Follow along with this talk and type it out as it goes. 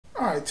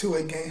Alright,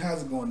 2A gang,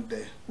 how's it going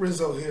today?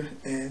 Rizzo here,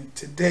 and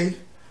today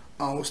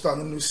we're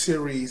starting a new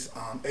series,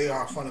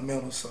 AR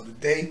Fundamentals. So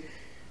today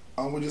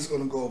we're just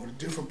going to go over the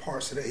different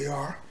parts of the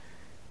AR,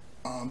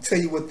 tell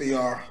you what they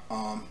are,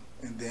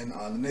 and then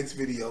the next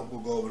video we'll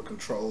go over the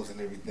controls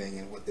and everything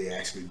and what they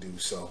actually do.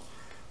 So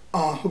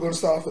we're going to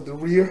start off with the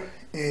rear,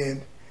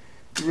 and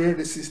the rear,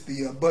 this is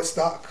the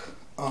buttstock.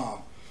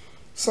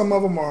 Some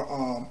of them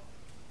are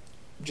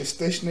just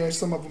stationary,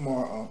 some of them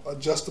are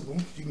adjustable.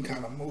 You can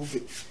kind of move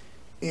it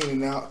in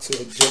and out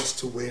to adjust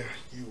to where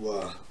you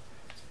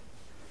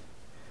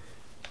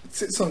it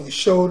sits on your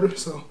shoulder,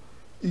 so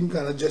you can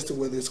kind of adjust it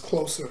whether it's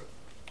closer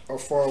or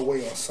far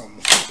away on some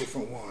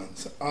different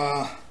ones.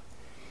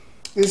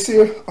 This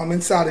here,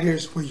 inside of here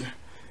is where your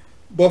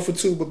buffer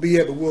tube will be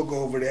at, but we'll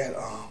go over that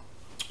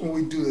when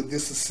we do the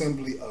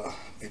disassembly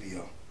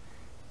video.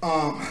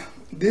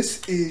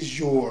 This is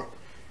your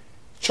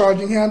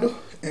charging handle,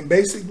 and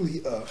basically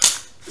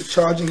the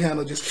charging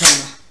handle just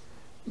kind of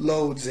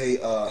loads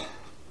a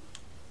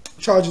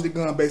charges the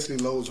gun, basically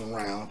loads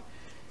around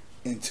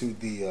into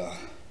the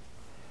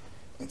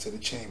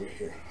chamber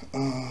here.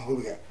 What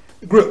we got?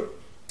 The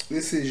grip.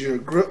 This is your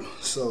grip,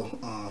 so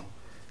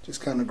just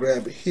kind of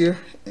grab it here,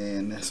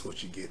 and that's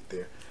what you get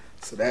there.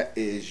 So that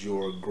is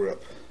your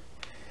grip.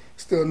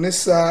 Still on this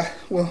side,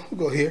 well,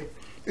 we'll go here.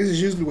 This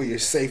is usually where your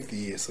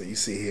safety is. So you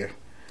see here,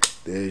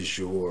 there's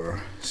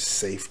your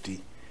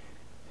safety.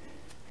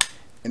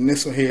 And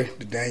this one here,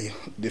 the Daniel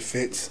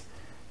defense,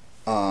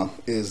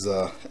 is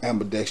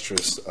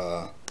ambidextrous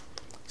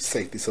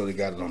safety, so they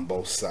got it on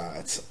both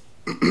sides.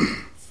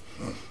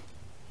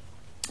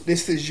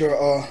 This is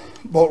your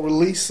bolt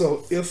release.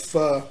 So if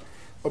a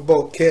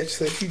bolt catch,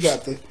 so if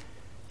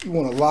you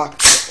want to lock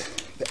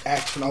the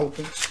action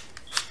open,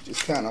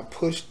 just kind of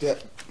push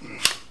that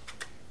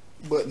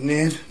button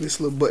in.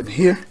 This little button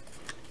here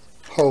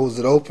holds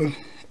it open,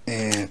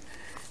 and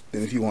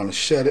then if you want to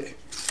shut it,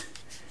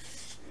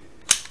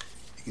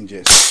 you can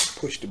just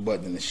push the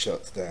button and it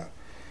shuts down.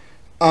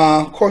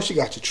 Of course, you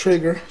got your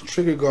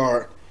trigger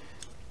guard.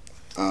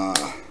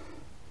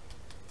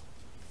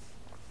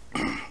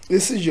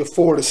 This is your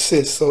forward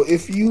assist. So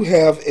if you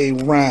have a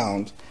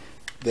round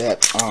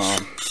that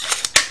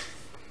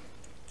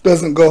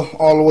doesn't go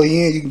all the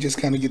way in, you can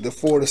just kind of get the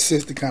forward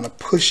assist to kind of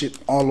push it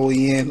all the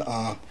way in.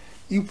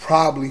 You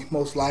probably,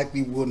 most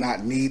likely, will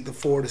not need the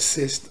forward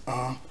assist,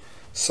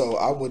 so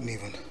I wouldn't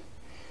even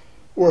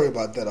worry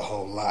about that a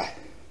whole lot.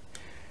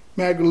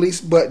 Mag release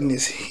button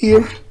is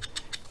here.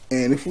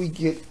 And if we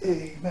get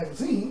a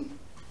magazine,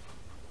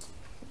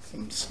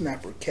 some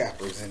snapper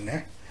cappers in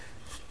there,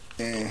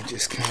 and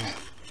just kind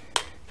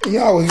of, you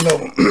always know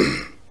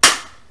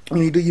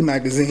when you do your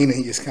magazine and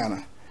you just kind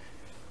of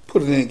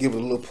put it in and give it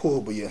a little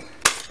pull, but yeah,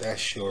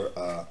 that's your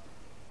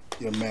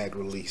mag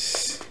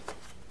release.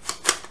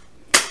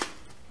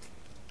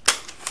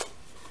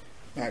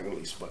 Mag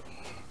release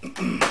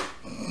button.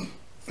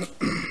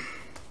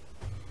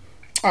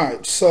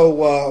 Alright,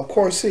 so of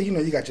course here,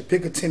 you got your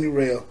Picatinny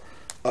rail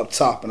up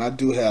top, and I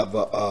do have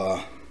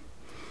a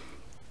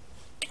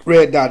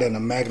red dot and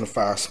a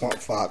magnifier Swamp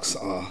Fox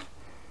on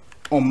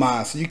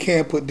mine, so you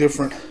can put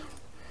different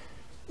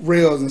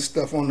rails and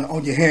stuff on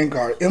your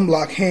handguard.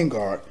 M-lock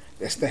handguard,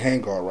 that's the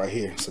handguard right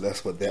here, so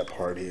that's what that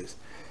part is.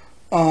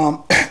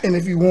 And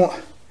if you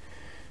want,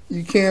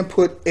 you can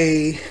put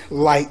a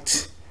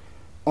light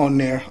on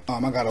there.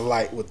 I got a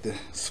light with the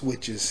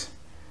switches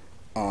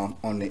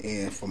on the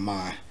end for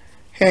mine.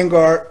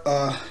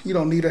 Handguard, you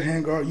don't need a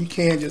handguard. You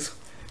can just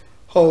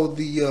hold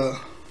the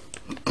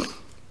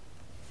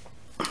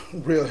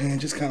real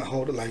hand, just kind of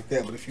hold it like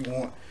that. But if you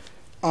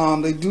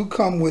want, they do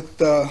come with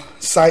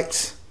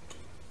sights,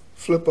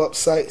 flip up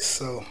sights.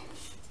 So,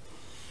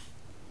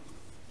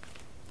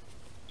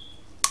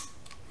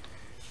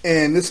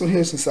 and this one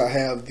here, since I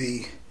have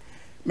the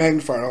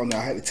magnifier on there,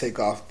 I had to take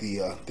off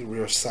the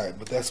rear sight,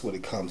 but that's what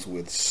it comes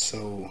with.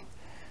 So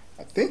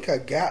I think I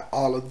got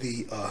all of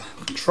the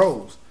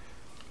controls,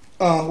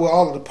 well,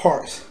 all of the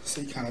parts,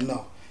 so you kind of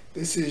know.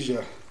 This is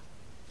your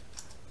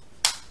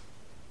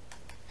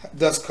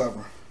dust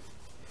cover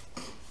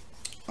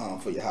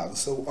for your housing.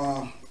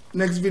 So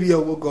next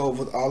video we'll go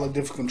over all the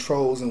different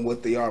controls and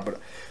what they are, but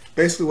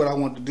basically what I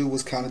wanted to do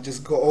was kind of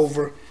just go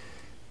over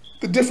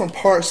the different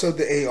parts of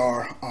the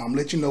AR,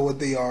 let you know what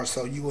they are,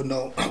 so you will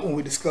know when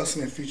we're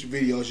discussing in future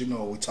videos, you know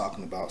what we're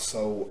talking about.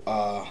 So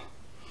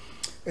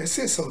that's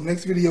it. So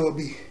next video will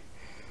be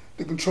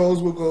the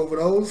controls. We'll go over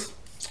those.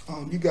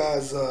 You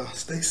guys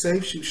stay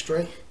safe, shoot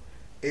straight.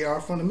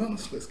 AR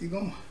fundamentals. Let's get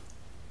going.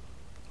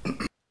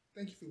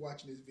 Thank you for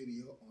watching this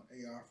video on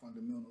AR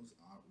fundamentals.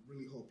 I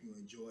really hope you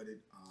enjoyed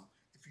it.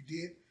 If you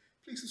did,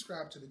 please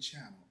subscribe to the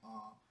channel.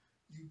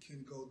 You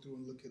can go through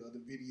and look at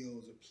other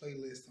videos or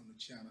playlists on the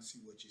channel, see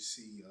what you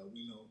see.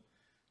 We know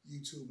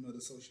YouTube and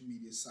other social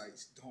media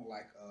sites don't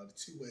like the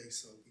 2A,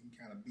 so we can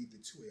kind of beat the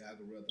 2A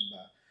algorithm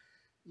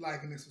by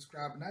liking and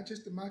subscribing, not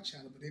just to my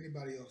channel, but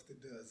anybody else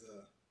that does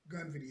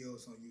gun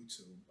videos on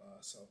YouTube.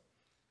 So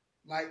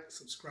like,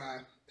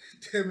 subscribe,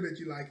 tell me that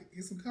you like it,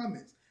 get some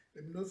comments,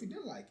 let me know if you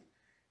didn't like it.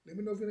 Let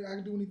me know if I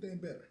can do anything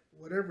better.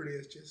 Whatever it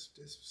is, just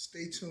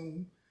stay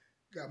tuned.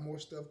 Got more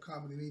stuff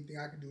coming. Anything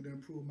I can do to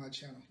improve my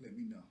channel, let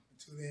me know.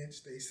 Until then,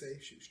 stay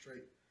safe, shoot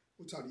straight.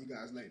 We'll talk to you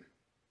guys later.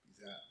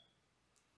 Peace out.